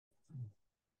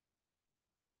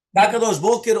Kakadosh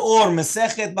Boker Or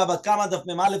Masechet Bava Kamma Daf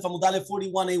Elmaleh Amud Aleph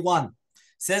 41a1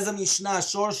 says a Mishnah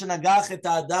Shor Shenagach et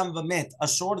Adam v'met, a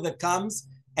shor that comes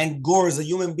and gores a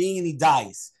human being and he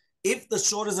dies. If the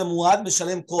shor is a muad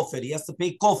mishalem kofed, he has to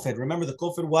pay kofed. Remember, the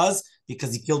kofed was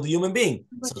because he killed a human being,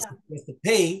 so he has to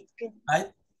pay, right,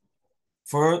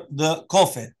 for the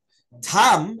kofed.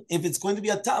 Tam, if it's going to be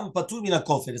a tam, patur min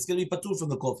kofed, it's going to be patur from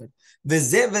the kofed.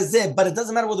 Veze, but it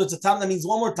doesn't matter whether it's a tam. That means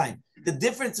one more time. The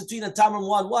difference between a tam and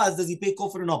muad was, does he pay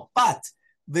kofed or not? But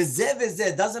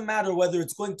veze, doesn't matter whether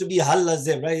it's going to be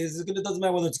halazeh, right? It doesn't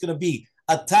matter whether it's going to be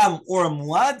a tam or a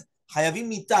muad. Hayavim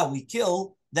mita, we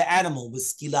kill the animal with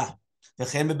skila. The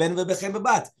same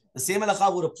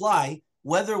halacha would apply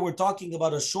whether we're talking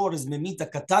about a shor is memita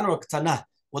katan or ktana.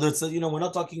 Whether it's, we're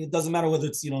not talking, it doesn't matter whether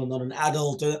it's, not an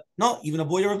adult or, no, even a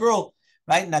boy or a girl,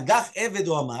 right? Nagach eved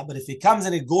oama, but if it comes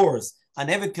and it gores, an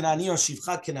eved kanani or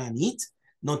shivcha kananit,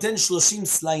 noten shloshim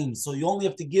slaim. So you only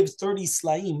have to give 30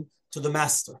 slaim to the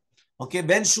master. Okay,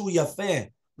 ben shu yafeh,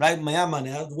 right?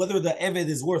 Whether the eved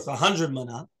is worth 100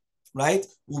 mana, right?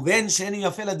 Uben sheni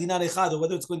yafeh la dinar echad, or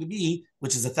whether it's going to be,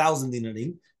 which is 1,000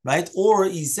 dinarim, right? Or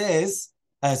he says,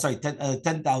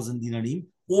 10,000 dinarim,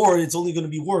 or it's only going to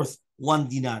be worth 1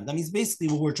 dinar. That means basically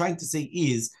what we're trying to say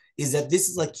is that this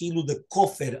is like kilu, the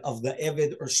kofer of the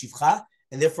eved or shivcha,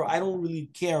 and therefore I don't really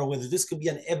care whether this could be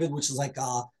an eved, which is like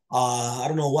I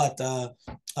don't know what,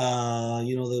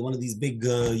 one of these big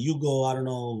Yugo, I don't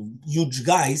know, huge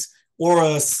guys, or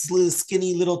a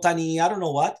skinny little tiny, I don't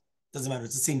know what. Doesn't matter.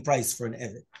 It's the same price for an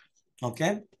eved.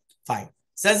 Okay, fine.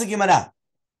 Says the Gemara.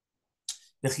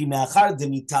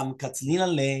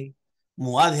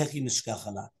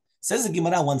 Says the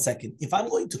Gemara, 1 second. If I'm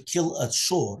going to kill a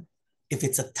shor, if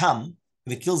it's a tam,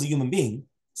 if it kills a human being,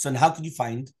 so then how could you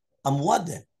find a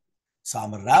muad? So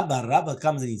Rabbi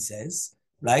comes and he says,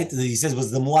 right? He says,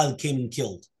 was the muad came and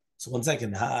killed. So 1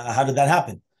 second, how did that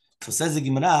happen? So says the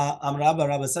Gemara,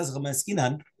 Rabbi says,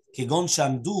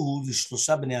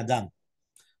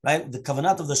 right? The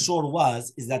kavanat of the shor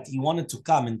is that he wanted to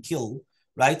come and kill,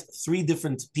 right, 3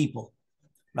 different people,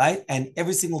 right? And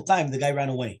every single time the guy ran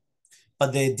away.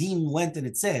 But the dean went and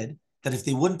it said that if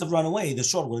they wouldn't have run away, the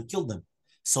shor would have killed them.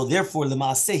 So therefore, the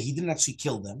maaseh, he didn't actually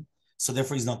kill them. So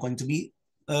therefore, he's not going to be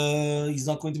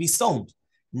stoned.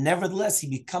 Nevertheless, he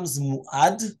becomes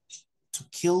mu'ad to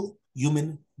kill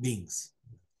human beings.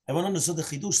 Everyone understood the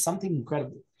chidush, something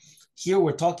incredible. Here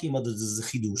we're talking about the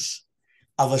chidush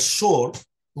of a shor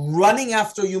running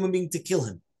after a human being to kill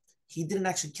him. He didn't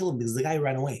actually kill him because the guy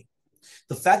ran away.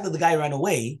 The fact that the guy ran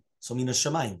away, so mina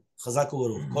shamayim, chazak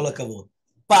u'baruch, kol hakavod.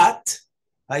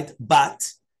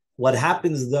 But what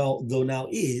happens though now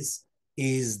is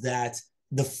that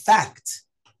the fact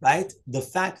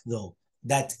though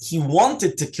that he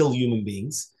wanted to kill human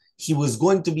beings, he was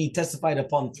going to be testified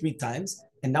upon 3 times,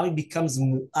 and now he becomes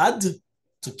mu'ad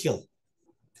to kill.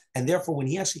 And therefore, when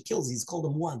he actually kills, he's called a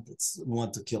mu'ad. It's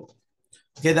mu'ad to kill.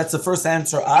 Okay, that's the first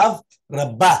answer of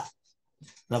Rabbi.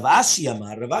 Rav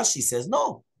Ashi says,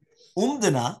 no.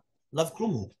 Umdana, lav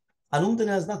krumu. An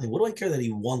umdana is nothing. What do I care that he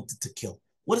wanted to kill?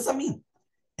 What does that mean?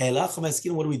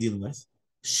 What are we dealing with?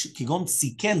 He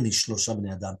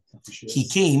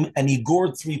came and he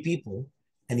gored 3 people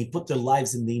and he put their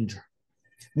lives in danger.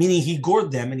 Meaning he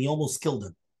gored them and he almost killed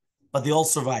them, but they all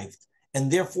survived. And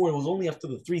therefore, it was only after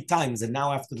the 3 times, and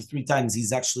now after the 3 times,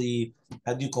 he's actually,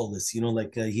 how do you call this?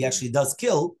 He actually does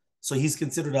kill, so he's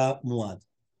considered a muad.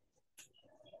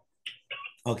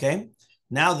 Okay?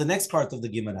 Now, the next part of the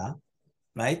Gemara,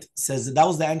 right, says that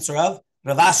was the answer of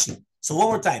Rav Ashi. So one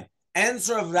more time.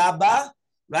 Answer of Rabba,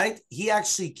 right? He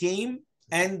actually came,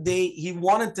 and he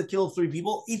wanted to kill 3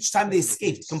 people. Each time they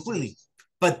escaped completely.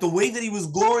 But the way that he was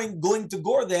going to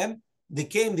gore them, they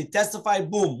came, they testified,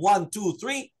 boom, 1, 2,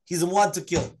 3, he's a muad to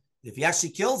kill. If he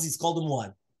actually kills, he's called a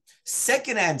muad.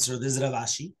 Second answer, there's Rav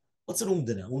Ashi. What's an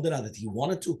umdana? Umdana that he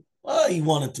wanted to? He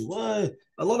wanted to.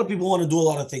 A lot of people want to do a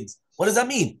lot of things. What does that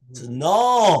mean? So,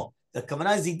 no, the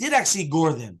kavanah is he did actually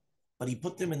gore them, but he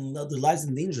put them in their lives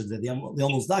in danger that they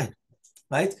almost died,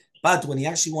 right? But when he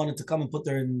actually wanted to come and put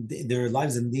their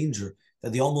lives in danger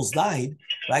that they almost died,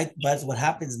 right? But what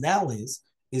happens now is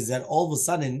that all of a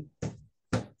sudden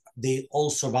they all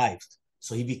survived.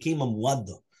 So he became a muad.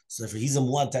 So therefore he's a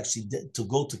muad to actually to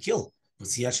go to kill,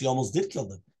 because he actually almost did kill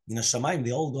them. In Hashamayim,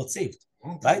 they all got saved.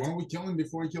 Right? Why don't we kill him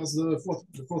before he kills the fourth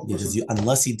person?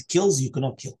 Unless he kills, you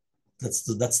cannot kill. That's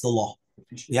the law.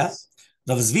 Yeah?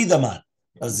 Rav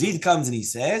Zvid comes and he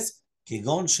says,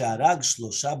 Kegon sharag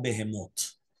shlosha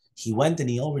behemot. He went and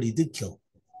he already did kill,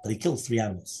 but he killed 3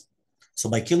 animals. So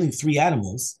by killing 3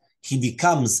 animals, he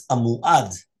becomes a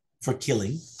mu'ad for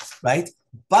killing, right?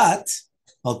 But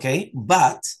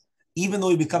even though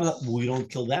he becomes, we don't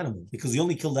kill the animal because he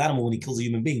only killed the animal when he kills a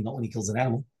human being, not when he kills an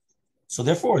animal. So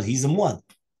therefore, he's a muad.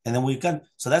 And then we can,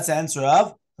 so that's the answer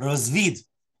of Razvid.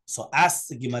 So ask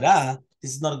the Gemara,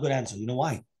 this is not a good answer. You know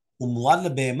why? Umuad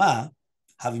lebe'ema,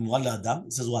 having muad le'adam.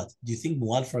 It says what? Do you think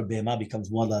muad for a be'ema becomes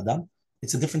muad le'adam?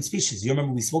 It's a different species. You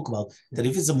remember we spoke about that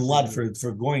if it's a muad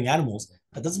for goring animals,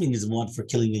 that doesn't mean he's a muad for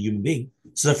killing a human being.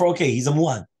 So therefore, okay, he's a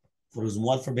muad. But it was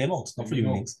muad for be'emot, not for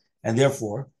human beings. And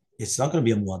therefore, it's not going to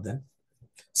be a muad then.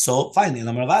 So fine, and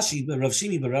Rav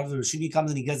Shimi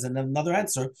comes and he gets another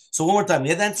answer. So one more time, we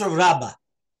had the answer of Rabbi,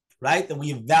 right? And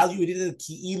we evaluated it.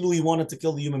 Ki'ilu, he wanted to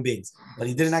kill the human beings, but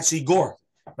he didn't actually gore,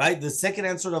 right? The second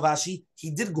answer of Ashi,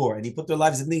 he did gore and he put their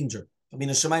lives in danger. I mean,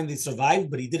 Shemaim, they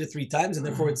survived, but he did it 3 times, and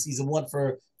therefore he's a one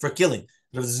for killing.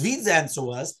 Rav Zvid's answer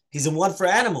was he's a one for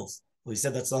animals. Well, he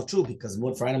said that's not true because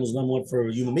one for animals, one for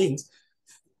human beings.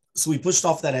 So we pushed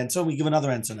off that answer. We give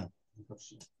another answer now.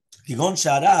 He killed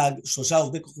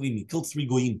 3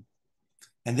 goyim.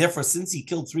 And therefore, since he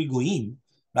killed 3 goyim,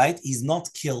 right, he's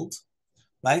not killed,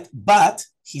 right? But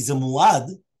he's a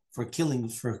muad for killing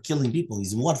people.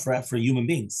 He's a muad for human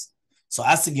beings. So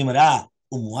ask the Gemara,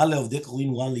 are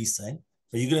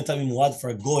you going to tell me muad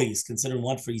for a goy is considered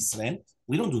muad for Israel?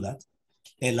 We don't do that.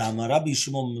 Rabbi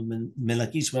Shimon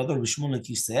Lakish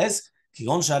says,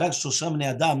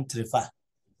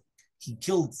 he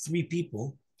killed 3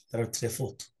 people that are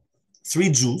trefot.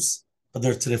 3 Jews, but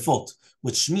they're trefot,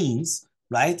 which means,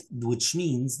 right? Which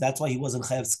means that's why he wasn't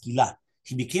chayav skila.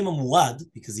 He became a muad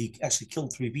because he actually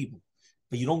killed 3 people.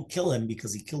 But you don't kill him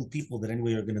because he killed people that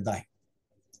anyway are going to die.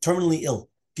 Terminally ill,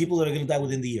 people that are going to die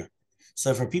within the year.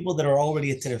 So for people that are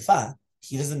already a terefa,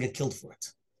 he doesn't get killed for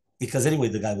it. Because anyway,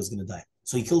 the guy was going to die.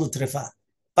 So he killed a terefa.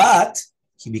 But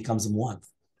he becomes a muad.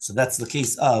 So that's the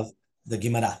case of the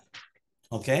Gemara.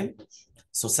 Okay?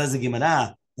 So says the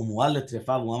Gemara, this is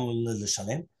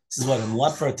what a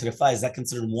muad for a terefa, is that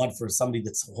considered a muad for somebody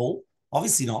that's whole?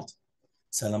 Obviously not.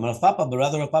 So Papa, but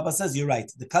rather Papa says, you're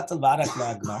right. The katal v'arak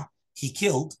la'agma, he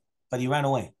killed, but he ran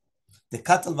away. The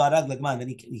katal v'arak la'agma, then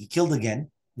he killed again, and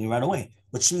he ran away.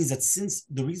 Which means that since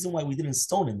the reason why we didn't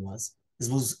stone him was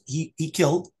he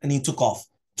killed and he took off.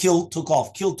 Killed, took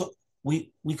off,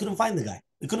 we couldn't find the guy.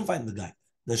 We couldn't find the guy.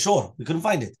 The shore, we couldn't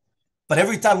find it. But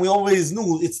every time we always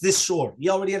knew it's this shore. He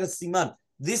already had a siman.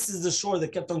 This is the shore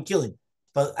that kept on killing.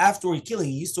 But after killing,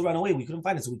 he used to run away. We couldn't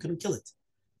find it, so we couldn't kill it.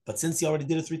 But since he already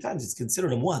did it 3 times, it's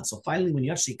considered a muad. So finally, when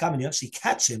you actually come and you actually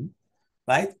catch him,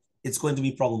 right, it's going to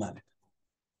be problematic.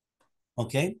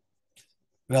 Okay?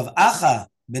 Rav Acha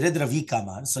bered Ravi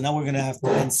Kamar. So now we're going to have to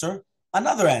answer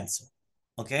another answer.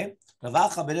 Okay? Rav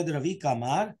Acha bered Ravi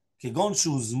Kamar. Kegon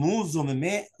shuzmu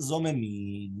zomeme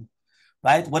zomemin.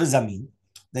 Right? What does that mean?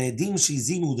 The edim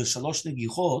shizimu, the shalosh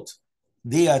negichot,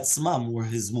 they atzmam were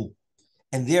hizmu.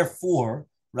 And therefore,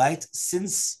 right,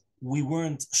 since we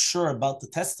weren't sure about the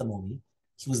testimony,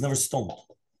 he was never stoned.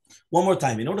 One more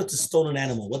time, in order to stone an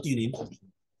animal, what do you need?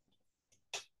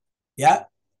 Yeah?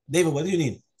 David, what do you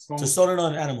need? Stones. To stone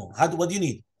an animal. What do you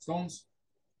need? Stones.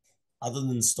 Other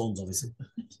than stones, obviously.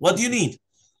 What do you need?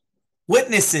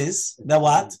 Witnesses that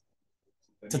what?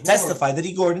 To testify that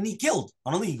he gored and he killed.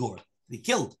 Not only he gored, he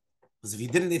killed. Because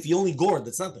if he only gored,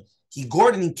 that's nothing. He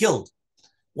gored and he killed.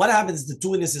 What happens? The 2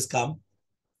 witnesses come.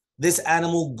 This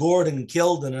animal gored and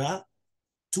killed, and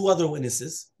 2 other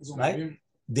witnesses, right?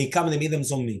 They come and they made them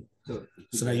zomim.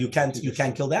 So now you can't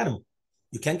kill the animal.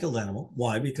 You can't kill the animal.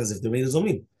 Why? Because if they made a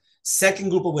zomim. Second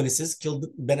group of witnesses killed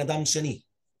Ben Adam Shani.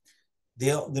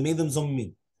 They made them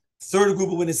zomim. Third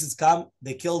group of witnesses come.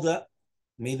 They killed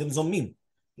made them zomim.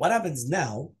 What happens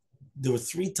now? There were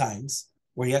 3 times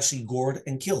where he actually gored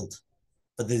and killed.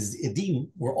 But the edim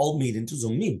were all made into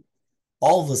zomim.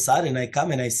 All of a sudden, I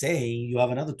come and I say, you have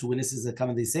another 2 witnesses that come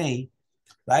and they say,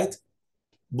 right?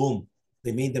 Boom.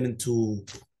 They made them into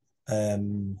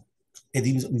edim.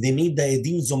 They made the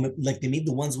edim zomim, like they made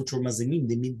the ones which were mazimim,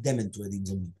 they made them into edim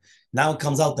zomim. Now it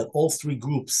comes out that all 3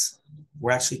 groups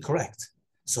were actually correct.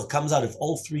 So it comes out if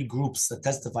all 3 groups that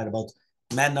testified about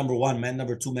man number 1, man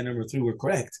number 2, man number 3 were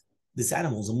correct, this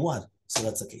animal is a muad. So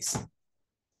that's the case.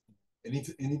 And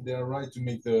if they're right to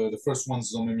make the first one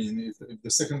zomim, if the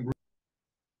second group,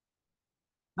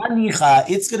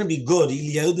 it's going to be good that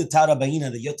you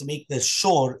have to make the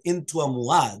shore into a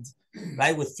muad,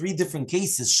 right? With 3 different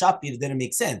cases, shapir, then it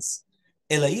makes sense.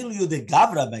 But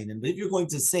if you're going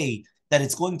to say that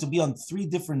it's going to be on 3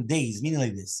 different days, meaning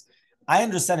like this, I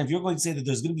understand if you're going to say that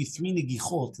there's going to be 3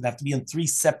 negichot that have to be on 3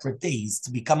 separate days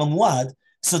to become a muad,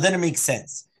 so then it makes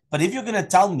sense. But if you're going to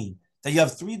tell me that you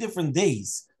have 3 different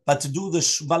days, but to do the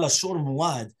balashor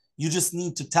muad, you just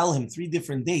need to tell him 3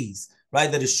 different days,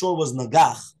 right? That his shore was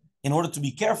nagach in order to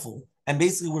be careful. and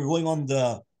basically we're going on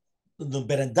the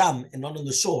Ben Adam and not on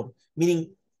the shore. Meaning,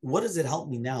 what does it help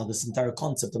me now? This entire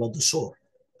concept about the shore.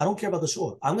 I don't care about the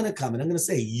shore. I'm going to come and I'm going to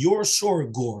say, your shore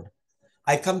gored.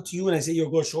 I come to you and I say, your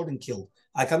gore short and killed.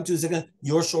 I come to you and say,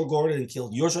 your shore gored and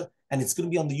killed. Your shore, and it's going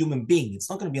to be on the human being. It's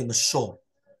not going to be on the shore.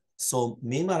 So,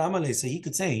 Meimar Amaleh, so he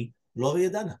could say, Lo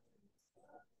Yadana.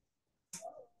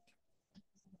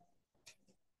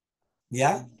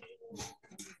 Yeah?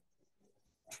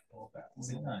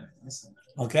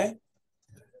 Okay?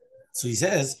 So he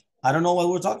says, I don't know what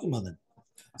we're talking about then.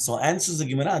 So answers the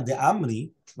Gemara, the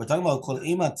Amri, we're talking about Kol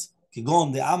Imat,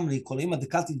 Kigon, the Amri, Kol Imat, the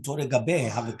Katin Tore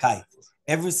Gabe, Havekai.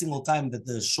 Every single time that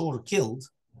the shore killed,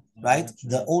 right,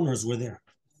 the owners were there.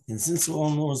 And since the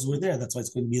owners were there, that's why it's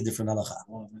going to be a different halacha.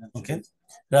 Okay?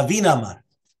 Ravina Amar.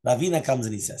 Ravina comes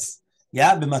and he says,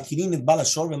 yeah, b'makirin et bala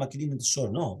shor, b'makirin et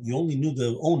shor. No, you only knew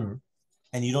the owner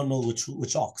and you don't know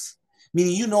which ox.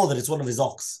 Meaning you know that it's one of his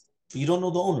ox, but you don't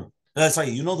know the owner.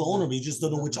 You know the owner, but you just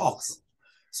don't know which ox.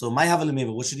 So my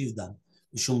havelimeva, what should he have done?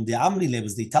 They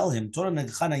tell him,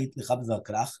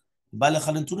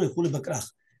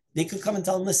 they could come and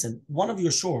tell him, listen, one of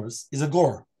your shores is a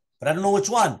gore, but I don't know which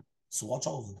one. So watch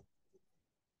all of them.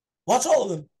 Watch all of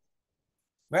them.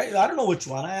 Right? I don't know which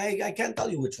one. I can't tell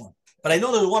you which one. But I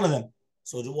know there's one of them.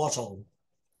 So watch all of them.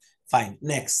 Fine.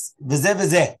 Next. Vizeh,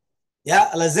 vizeh.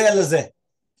 Yeah? Alazeh, alazeh.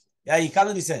 Yeah, he comes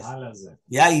and he says.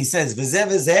 Yeah, he says, vizeh,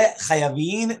 vizeh,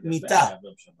 chayavin mita.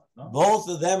 Both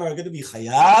of them are going to be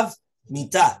chayav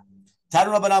mita.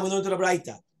 Tanu Rabbanan, we learned to the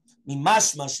Braita.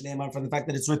 Mimashma shneimar, from the fact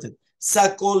that it's written.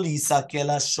 Sakoli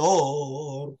sakela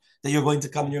shor. That you're going to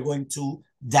come and you're going to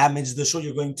damage the shore.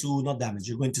 You're going to, not damage,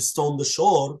 you're going to stone the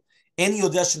shore. Any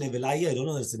yodeh shenevela, I don't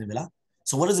know that it's a nevela.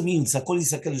 So what does it mean? Sakoli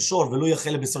sakela shor, velo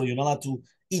yachele besaro. You're not allowed to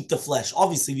eat the flesh.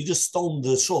 Obviously, if you just stoned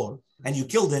the shore and you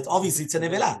killed it, obviously it's a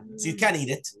nevela. So you can't eat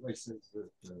it.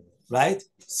 Right?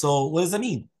 So what does that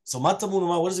mean? So what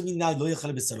does it mean now? Lo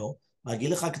yachele besaro. What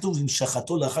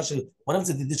happens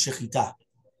if they did shechita?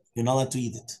 You're not allowed to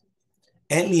eat it.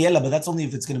 But that's only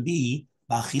if it's going to be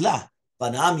ba'achila.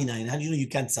 But how do you know you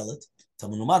can't sell it?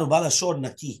 What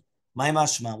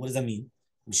does that mean?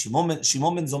 Shimon ben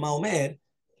Zoma omer,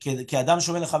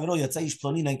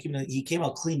 he came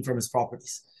out clean from his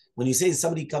properties. When you say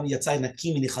somebody come yatzai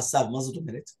naki minichasav, מה זאת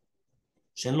אומרת?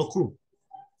 שאין לו כלום.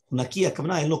 נקי,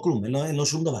 הכוונה אין לו כלום, אין לו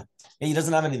שום דבר. He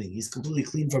doesn't have anything. He's completely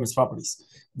clean from his properties.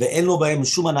 ואין לו בהם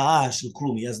שום הנאה של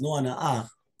כלום. He has no הנאה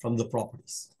from the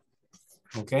properties.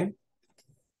 Okay?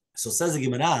 So says the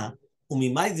Gemara,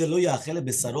 וממאי זה לא יאכל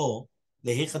לבשרו,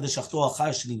 להיכא דשחטו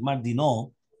אחר שנגמר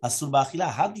דינו, אסור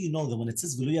באכילה. How do you know that when it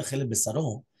says ולא יאכל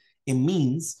לבשרו, it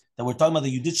means that we're talking about that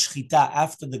you did shchita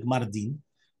after the gmar din,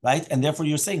 right? And therefore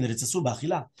you're saying that it's asur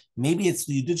ba'achila. Maybe it's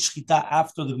you did shchita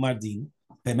after the gmar din,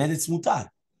 be'emet it's mutar.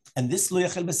 And this lo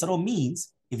yachel besaro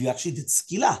means if you actually did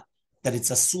skila, that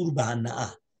it's asur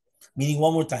ba'hana'ah. Meaning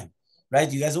one more time,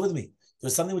 right? You guys are with me.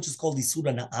 There's something which is called isur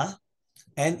hana'ah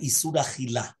and isur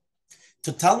achila.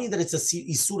 To tell me that it's a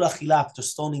isur achila after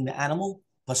stoning the animal,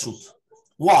 pashut.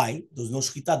 Why? There's no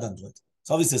shchita done to it.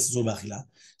 So obviously it's asur ba'achila.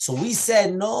 So we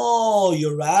said, no,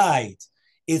 you're right.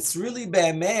 It's really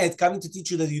be'emet coming to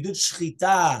teach you that you did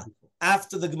shchita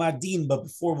after the gmar din, but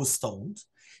before it was stoned.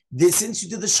 Since you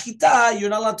did the shchita, you're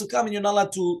not allowed to come and you're not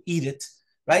allowed to eat it,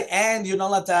 right? And you're not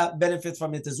allowed to benefit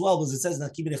from it as well, because it says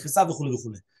naki b'nechisa v'chule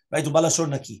v'chule, right? Ubala shor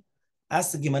naki.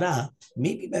 Ask the Gemara,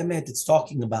 maybe be'emet it's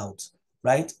talking about,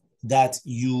 right, that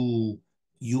you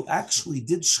actually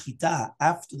did shchita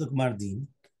after the gmar din,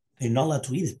 and you're not allowed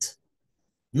to eat it.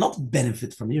 Not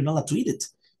benefit from it, you're not allowed to eat it.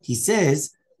 He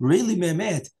says, really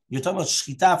be'emet, you're talking about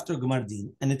shchita after gmar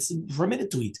din, and it's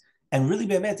permitted to eat. And really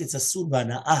be'emet, it's asur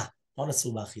ba'ana'ah, not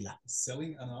asur ba'achila.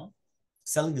 Selling anah?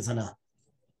 Selling is anah.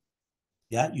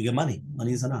 Yeah, you get money.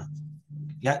 Money is anah.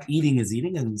 Yeah, eating is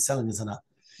eating, and selling is anah.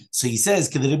 So he says,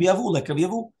 K'de Rabbi Avu, like Rabbi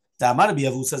Avu. Ta'amar Rabbi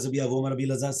Avu, says Rabbi Avu, Rabbi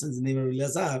Lazar, says the name of Rabbi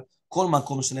Lazar, kol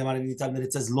makom shenemar anytime that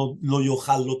it says, lo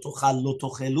yochal, lo tochal, lo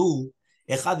tochelu,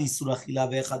 אחד איסור אכילה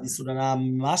ואחד איסור הנאה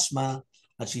משמע,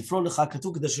 עד שיפרור לך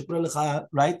כתוב כדי שיפרור לך,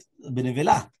 right,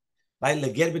 בנבלה, right,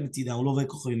 לגר בנתינה, הוא לא עובר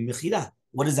כוכבים מחילה.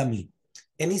 What does that mean?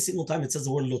 Any single time it says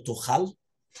the word לא תאכל,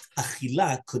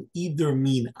 אכילה could either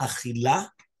mean אכילה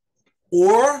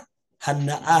or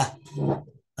הנאה,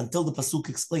 until the pasuk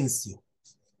explains to you.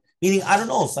 Meaning, I don't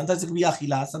know, sometimes it could be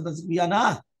אכילה, sometimes it could be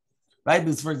הנאה. Right?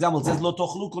 Because, for example, it says, Lo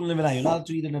tochlu kol nevela. You're not allowed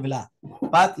to eat a nevela.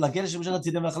 But,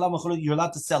 you're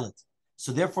allowed to sell it.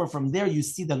 So, therefore, from there, you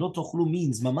see that Lo tochlu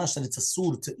means, mamash, that it's a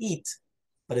sur to eat,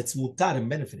 but it's mutar and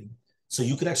benefiting. So,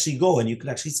 you could actually go and you could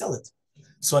actually sell it.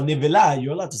 So, a nevela,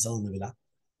 you're allowed to sell a nevela.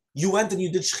 You went and you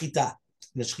did shchita.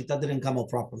 The shchita didn't come out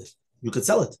properly. You could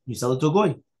sell it. You sell it to a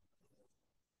goy.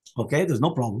 Okay, there's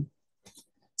no problem.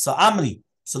 So Amri.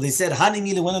 So they said,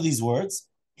 Hanimile, one of these words,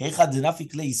 only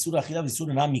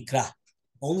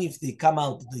if they come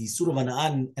out, the Yisur of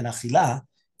Ana'an and Achila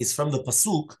is from the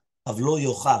Pasuk of Lo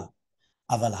Yochal.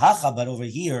 Aval Hacha, but over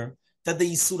here, that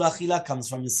the Yisur Achila comes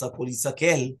from Yisakol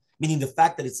Yisakel, meaning the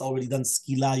fact that it's already done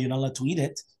Skila, you're not allowed to eat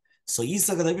it. So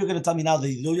Yisak, if you're going to tell me now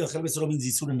that Lo Yochel Besaro means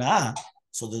Yisur Ana'ah,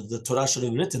 so the Torah should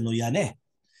have written Lo Yaneh.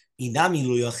 Inami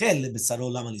Lo Yochel Besaro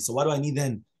Lamali. So why do I need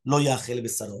then Lo Yachel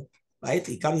Besaro? Right?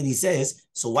 He comes and he says,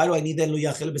 so why do I need then Lo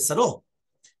Yachel Besaro?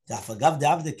 Because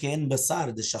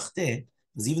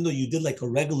even though you did like a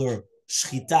regular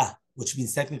shchita, which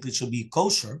means technically it should be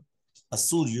kosher,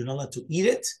 asur, you're not allowed to eat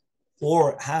it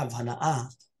or have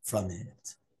hana'ah from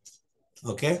it.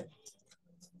 Okay?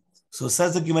 So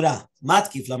says the Gemara,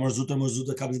 Matkif la marzuta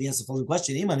marzuta comes the answer following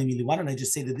question. Why don't I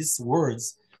just say that these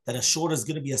words that a short is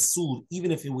going to be asur,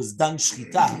 even if it was done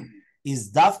shchita,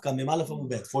 is dafka memalef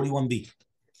amubet 41b.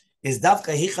 Is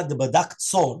dafka hichad de badak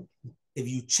tzor, if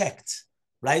you checked,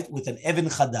 right, with an even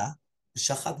chada,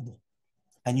 shachatbo,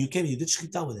 and you came, you did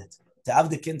shchita with it. To have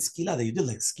the ken skila, that you did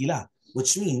like skila,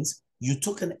 which means you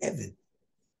took an even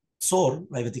tzor,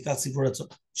 right?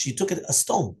 She took it a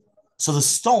stone, so the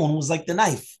stone was like the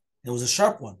knife. It was a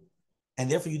sharp one,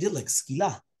 and therefore you did like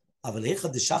skila. No, but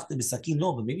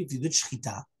maybe if you did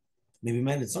shchita, maybe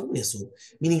man, it's not going to be a sword.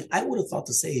 Meaning, I would have thought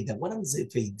to say that what happens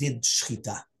if I did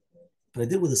shchita, but I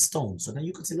did with a stone. So now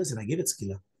you could say, listen, I gave it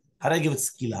skila. How did I give it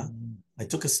skila? I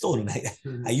took a stone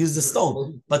and I used the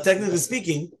stone. But technically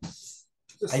speaking,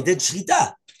 I did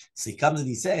shchita. So he comes and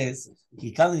he says,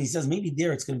 maybe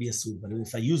there it's going to be a sword. But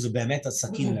if I use a be'emet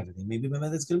sakin and everything, maybe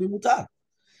be'emet it's going to be mutar.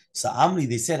 So Amri,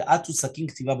 they said, Atu sakin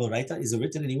k'tiva b'oraita. Is it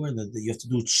written anywhere that you have to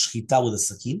do shchita with a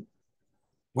sakin?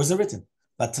 Where's it written?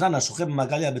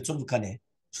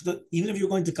 Even if you're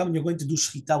going to come and you're going to do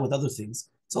shchita with other things,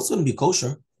 it's also going to be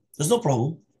kosher. There's no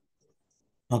problem.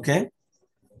 Okay?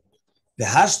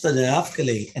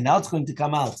 And now it's going to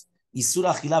come out. From Isur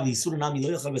Achila and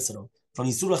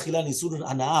Isur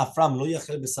Ana'ah from Lo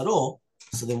Yachel Besaro.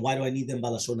 So then why do I need them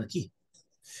Balashor Naki?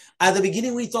 At the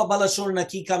beginning, we thought Balashor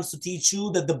Naki comes to teach you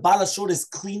that the Balashor is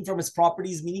clean from its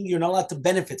properties, meaning you're not allowed to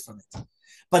benefit from it.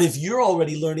 But if you're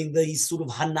already learning the Isur of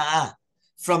Hana'ah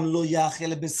from Lo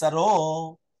Yachel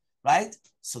Besaro, right?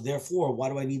 So therefore, why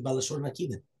do I need Balashor Naki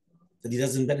then? That he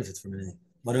doesn't benefit from anything.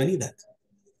 Why do I need that?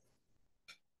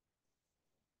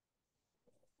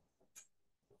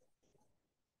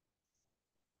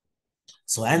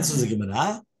 So answers the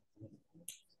Gemara,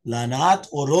 Lana'at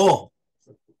oro.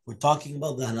 We're talking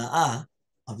about the hana'ah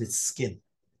of its skin.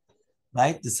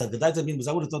 Right? The Sagadata means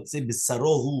I would have thought to say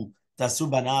Bisarohu Tasur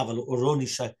Banav Oro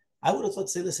Nisha. I would have thought to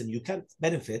say, listen, you can't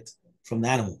benefit from the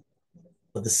animal,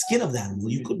 but the skin of the animal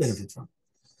you could benefit from.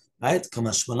 Right?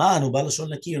 Kamashmalan, Ubalashon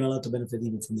Naki, you're not allowed to benefit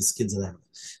even from the skins of the animal.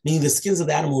 Meaning the skins of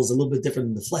the animal is a little bit different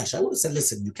than the flesh. I would have said,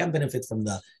 listen, you can't benefit from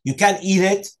you can't eat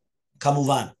it,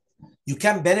 kamuvan. You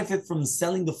can't benefit from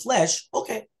selling the flesh,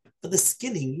 okay. But the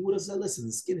skinning, you would have said, listen,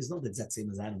 the skin is not the exact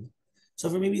same as animal. So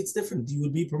for maybe it's different. You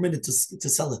would be permitted to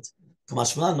sell it.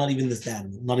 Kamashmalan, not even the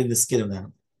animal, not even the skin of the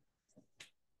animal.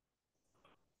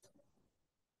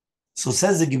 So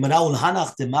says the Gemara,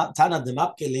 Ulhanach Tana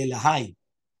Demapke Lelahai.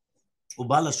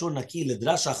 Ubalashor Naki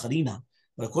Ledrasha Harina.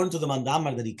 But according to the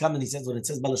Mandamar that he comes and he says, when it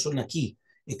says Balashor Naki,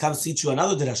 it comes to teach you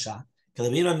another drasha.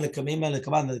 Because we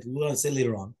will say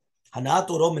later on. Hanat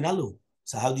Oro Minalu.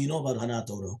 So how do you know about Hanat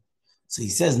Oro? So he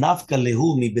says, Nafka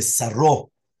Lehu mi Besaro.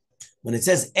 When it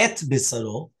says Et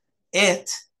Besaro, Et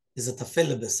is a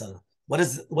tafel besar. What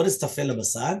is tafel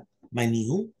basar? My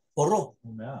nihu Oro.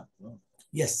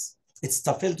 Yes, it's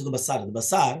tafel to the basar. The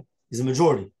basar is a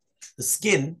majority. The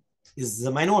skin is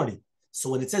the minority. So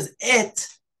when it says Et,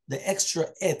 the extra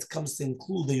Et comes to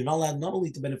include that you're not allowed not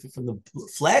only to benefit from the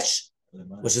flesh,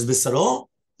 which is Besaro,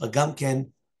 but Gamken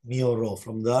Mioro,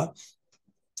 from the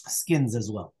skins as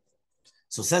well.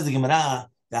 So says the Gemara,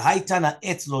 the high Tana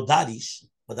Et lo darish,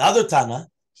 but the other Tana,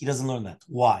 he doesn't learn that.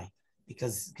 Why?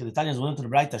 Because the Tanya is went to the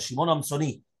Braita, Shimon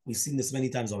Amsoni. We've seen this many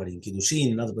times already in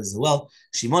Kiddushin and other places as well.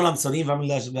 Shimon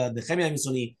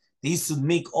Amsoni, they used to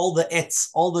make all the ets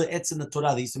in the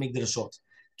Torah, they used to make the short.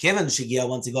 Kevin Shigia,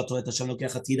 once he got to Et Hashem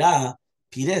Lokech Hatira,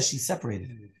 Piresh, he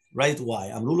separated. Right? Why?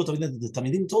 Amrulo the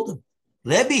Tamidim told him,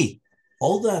 Rabbi,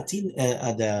 all the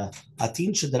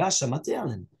Atin Shedrasha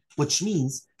Mate'alen, which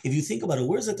means, if you think about it,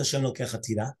 where is it Hashem Lokech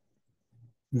Hatira?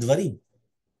 Dvarim.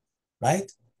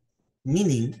 Right?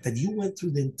 Meaning that you went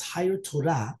through the entire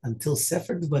Torah until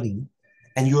Sefer Dvarim,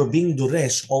 and you were being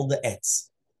Doresh all the ets.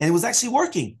 And it was actually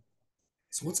working.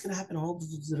 So what's going to happen on all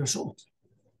those Dirashot?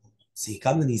 So he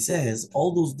comes and he says,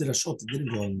 all those Dirashot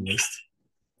didn't go in waste.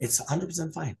 It's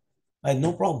 100% fine. Right?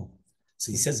 No problem.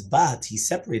 So he says, but he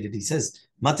separated. He says,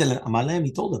 Matel Amalem,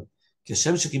 he told him,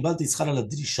 כשם שקיבלתי שכר על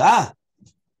הדרישה,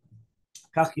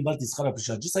 כך קיבלתי שכר על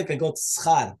הפרישה. Just like I got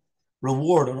schar,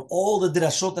 reward on all the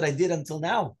drashot that I did until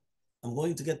now, I'm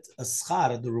going to get a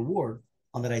schar, the reward,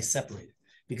 on that I separated.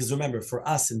 Because remember, for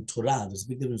us in Torah, there's a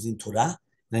big difference between Torah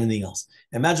and anything else.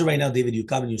 Imagine right now, David, you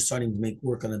come and you're starting to make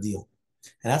work on a deal.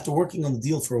 And after working on the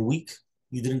deal for a week,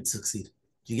 you didn't succeed.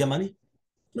 Do you get money?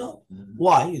 No.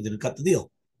 Why? You didn't cut the deal.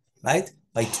 Right?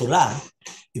 By Torah,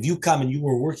 if you come and you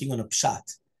were working on a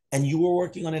pshat, and you were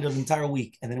working on it an entire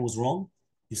week, and then it was wrong,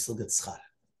 you still get schar.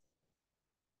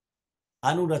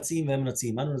 Anu ratzim ve'em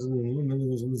ratzim.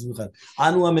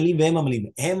 Anu amelim ve'em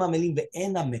amelim. Hem amelim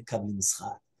ve'enam mekablim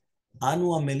schar. Anu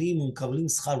amelim u'mekablim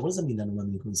schar. What does that mean? Anu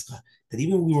amelim mekablim schar? That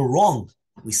even when we were wrong,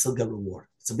 we still get reward.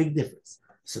 It's a big difference.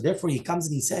 So therefore, he comes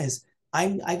and he says,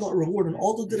 I got reward on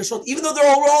all the dirashot, even though they're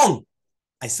all wrong.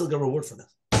 I still get reward for them.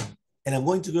 And I'm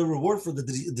going to get reward for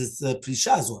this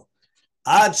prisha as well.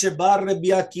 Ad shebar Rabbi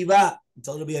Akiva,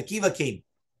 until Rabbi Akiva came.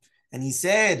 And he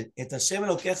said, Et Hashem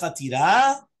Elokecha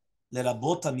tira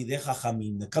lerabot tamidei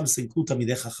chachamim. There comes Sinkut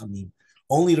tamidei chachamim.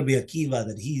 Only Rabbi Akiva,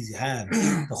 that he had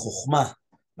the chokhmah,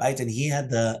 right? And he had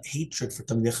the hatred for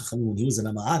tamidei chachamim when he was in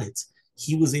Amaretz.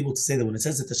 He was able to say that when it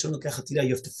says that Hashem Elokecha tira,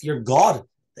 you have to fear God.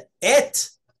 The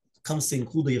et comes to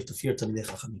include that you have to fear tamidei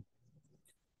chachamim.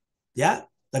 Yeah?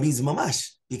 That means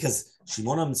mamash, because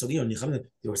Shimon and Sodi and Yecham,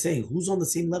 they were saying, who's on the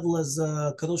same level as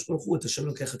Kadosh Baruch Hu at Hashem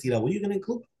Elokecha tira? What are you going to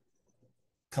include?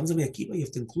 Comes to Akiva, you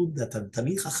have to include that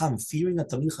Tamid Chacham, fearing a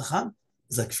Tamid Chacham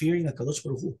is like fearing a Kadosh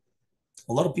Baruch Hu.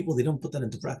 A lot of people, they don't put that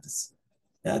into practice.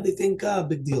 Yeah, they think,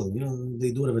 big deal,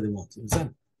 they do whatever they want. You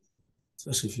understand?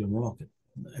 Especially if you're Moroccan.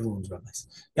 Everyone's rabbis.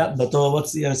 Yeah, but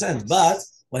what's the understand? But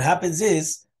what happens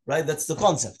is, right, that's the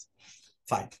concept.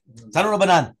 Fine. Tanu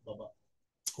Rabbanan.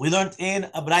 We learned in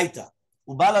a Braita.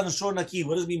 Ubala Nashor Naki.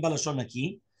 What does it mean Bala Nashor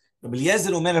Naki? Rabbi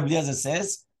Eliezer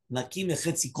says, Naki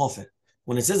mechetzi kofer.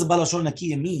 When it says Bala Nashor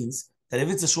Naki, it means that if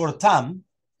it's a short tam,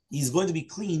 he's going to be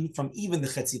clean from even the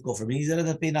chetzi kofer. Meaning he's going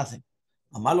to pay nothing.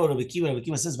 Amalo Rabbi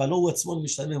Kiva says, Valo etzmon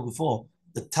mishtalem before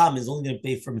the tam is only going to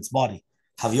pay from its body.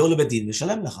 Havio lebedin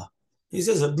mishalem lecha. He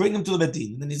says, bring him to the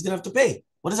bedin, and then he's going to have to pay.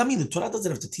 What does that mean? The Torah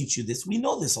doesn't have to teach you this. We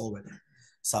know this already.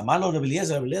 So Amalo Rabbi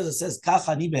Eliezer says, Kach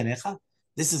ani benecha.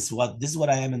 This is what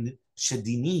I am in the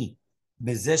Shedini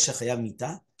Bezeh Shechayav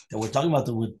Mita. That we're talking about.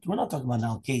 We're not talking about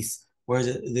now a case where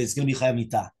there's going to be Chayav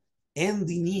Mita. En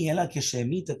dini ela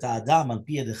keshemit et ha'adam al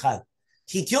pi yed echad.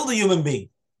 He killed a human being,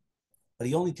 but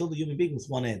he only killed a human being with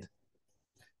one head,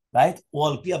 right?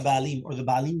 Or al pi baalim, or the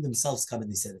baalim themselves come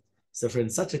and they said it. So for in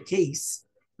such a case,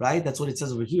 right? That's what it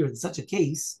says over here. In such a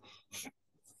case,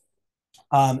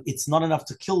 it's not enough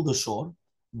to kill the shore,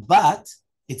 but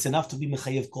it's enough to be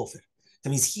mechayev kofer. That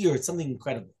means here it's something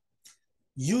incredible.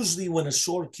 Usually when a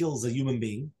shore kills a human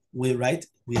being, we have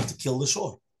to kill the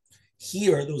shore.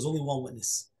 Here, there was only one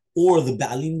witness. Or the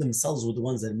Baalim themselves were the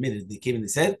ones that admitted. They came and they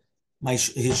said,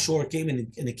 his shore came and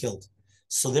it killed.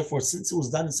 So therefore, since it was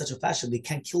done in such a fashion, they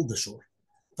can't kill the shore,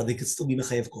 but they could still be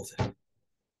mechayev kofer.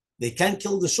 They can't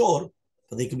kill the shore,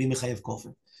 but they could be mechayev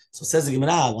kofer. So says the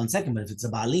Gemara, 1 second, but if it's a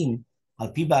Baalim,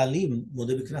 al pi Baalim,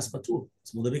 modeh b'knas patur.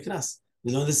 It's modeh b'knas.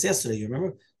 We learned this yesterday, you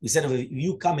remember? We said if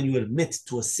you come and you admit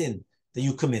to a sin that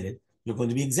you committed, you're going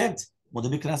to be exempt. Modeh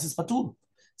b'knas is patur.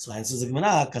 So answers the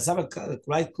Gemara, kasav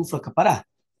right kufra kapara.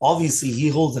 Obviously, he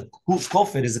holds that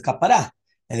kofir is a kapara.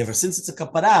 And ever since it's a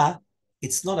kapara,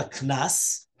 it's not a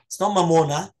knas, it's not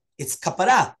mamona, it's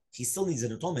kapara. He still needs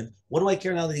an atonement. What do I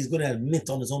care now that he's going to admit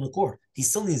on his own accord? He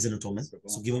still needs an atonement,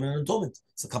 so give him an atonement.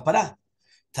 It's a kapara.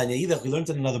 Tanya Yidach, we learned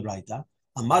in another Braita.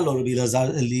 Amar lo Rabbi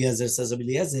Eliezer says, Rabbi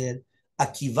Eliezer,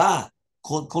 Akiva,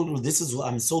 this is,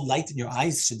 I'm so light in your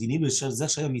eyes, really,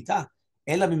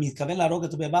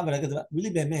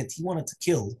 be'emet, he wanted to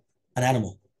kill an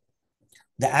animal.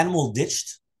 The animal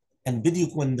ditched, and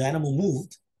bidyuk, when the animal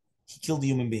moved, he killed the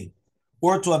human being.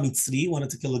 Or to a mitzri,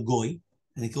 wanted to kill a goy,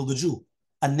 and he killed a Jew.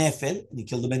 A nefel, and he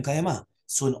killed the ben kayama.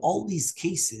 So in all these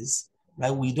cases,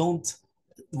 right, we don't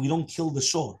kill the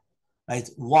shore, right?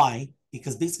 Why?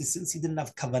 Because basically, since he didn't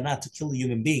have kavanah to kill the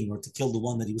human being or to kill the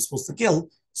one that he was supposed to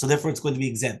kill, so therefore it's going to be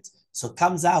exempt. So it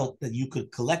comes out that you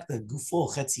could collect the gufo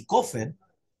chetzi kofen,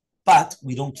 but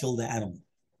we don't kill the animal.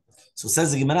 So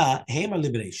says the Gemara, Heimer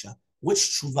Liberesha, which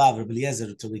tshuva Rabbi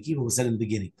Eliezer to Rabbi Kiva was said in the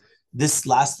beginning? This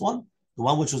last one, the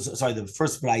one which was, the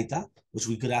first Braita, which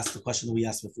we could ask the question that we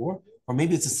asked before, or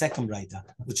maybe it's a second Braita,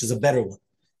 which is a better one.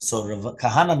 So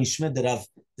Kahana Mishmed the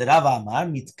Rav Amar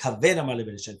mitkaven Amar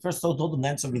Liberesha. First told him the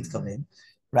answer mitkaven,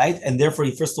 right? And therefore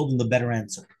he first told him the better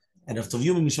answer. And if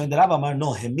Tovyum Mishmed the Rav Amar,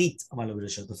 no, Hemit Amar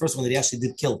Liberesha. The first one that he actually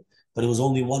did kill, but it was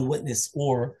only one witness,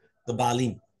 or the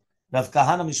Baalim. Rav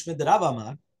Kahana Mishmed Rav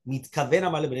Amar, Mitkaven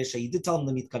Amar Lebresha, he did tell him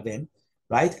the Mitkaven,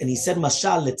 right? And he said,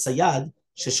 Mashal letzayad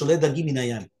sheshole dagim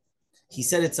minayam. He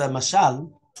said it's a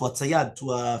mashal to a tzayad,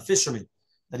 to a fisherman,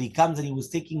 that he comes and he was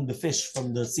taking the fish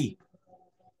from the sea.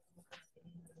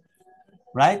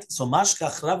 Right? So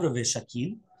mashkach rav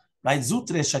shakil, right?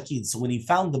 Zutre shakil. So when he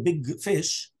found the big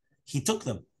fish, he took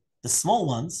them. The small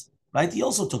ones, right? He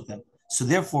also took them. So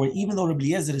therefore, even though Rabbi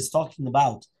Eliezer is talking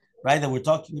about, right, that we're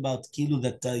talking about kilu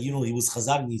that he was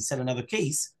chazar and he said another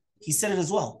case, he said it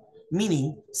as well.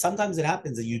 Meaning, sometimes it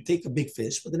happens that you take a big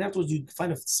fish, but then afterwards you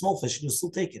find a small fish and you still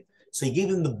take it. So he gave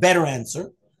him the better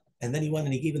answer, and then he went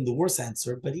and he gave him the worse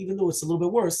answer. But even though it's a little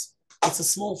bit worse, it's a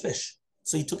small fish,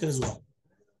 so he took it as well.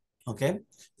 Okay.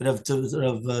 Rav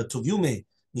Tovyume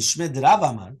Mishmed Rav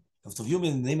Amar. Rav Tovyume,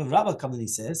 in the name of Rabbi, comes and he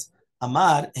says,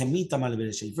 Amar Hemit Amar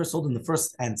Leberesha. He first told him the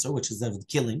first answer, which is the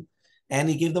killing, and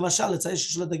he gave the mashal.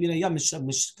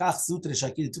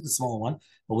 He took the small one,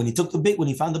 but when he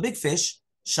found the big fish,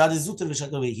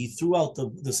 he threw out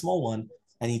the small one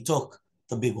and he took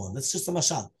the big one. That's just a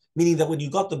mashal, meaning that when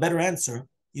you got the better answer,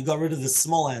 you got rid of the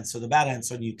small answer, the bad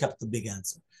answer, and you kept the big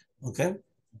answer. Okay.